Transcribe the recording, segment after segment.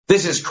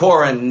This is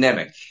Corin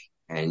Nemec,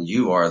 and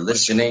you are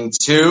listening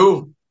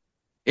to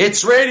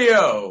It's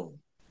Radio.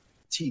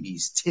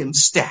 TV's Tim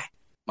Stack.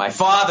 My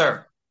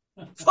father.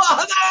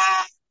 Father!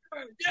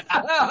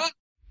 Yeah!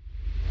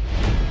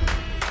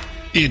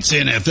 It's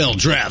NFL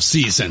draft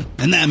season,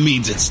 and that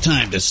means it's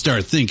time to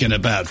start thinking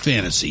about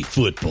fantasy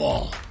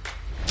football.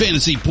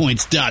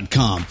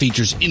 FantasyPoints.com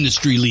features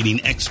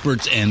industry-leading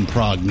experts and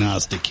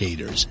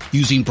prognosticators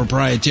using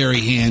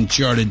proprietary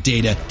hand-charted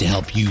data to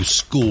help you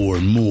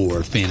score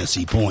more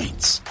fantasy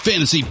points.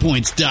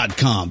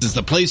 FantasyPoints.com is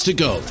the place to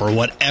go for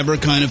whatever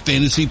kind of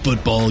fantasy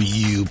football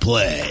you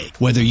play.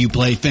 Whether you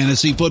play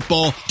fantasy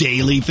football,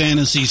 daily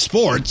fantasy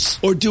sports,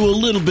 or do a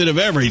little bit of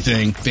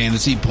everything,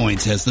 Fantasy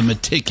Points has the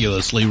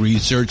meticulously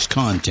researched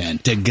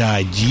content to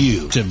guide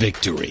you to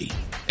victory.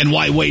 And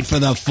why wait for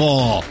the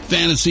fall?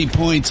 Fantasy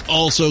Points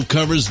also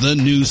covers the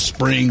new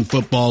spring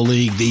football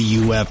league, the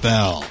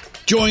UFL.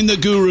 Join the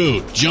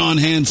guru, John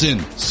Hansen,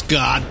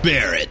 Scott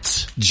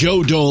Barrett,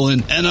 Joe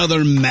Dolan, and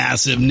other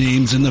massive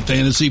names in the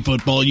fantasy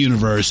football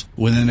universe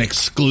with an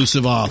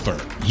exclusive offer.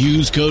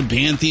 Use code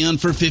Pantheon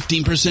for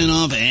 15%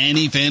 off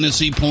any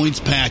Fantasy Points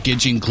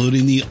package,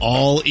 including the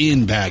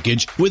all-in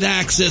package, with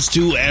access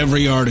to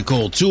every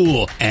article,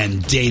 tool,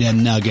 and data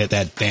nugget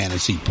that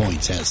Fantasy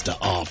Points has to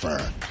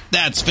offer.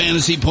 That's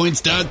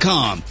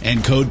FantasyPoints.com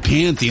and code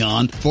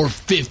Pantheon for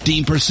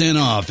 15%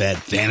 off at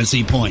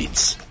Fantasy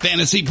Points.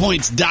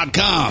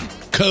 FantasyPoints.com.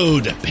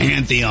 Code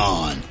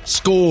Pantheon.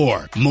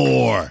 Score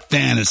more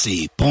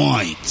fantasy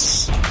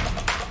points.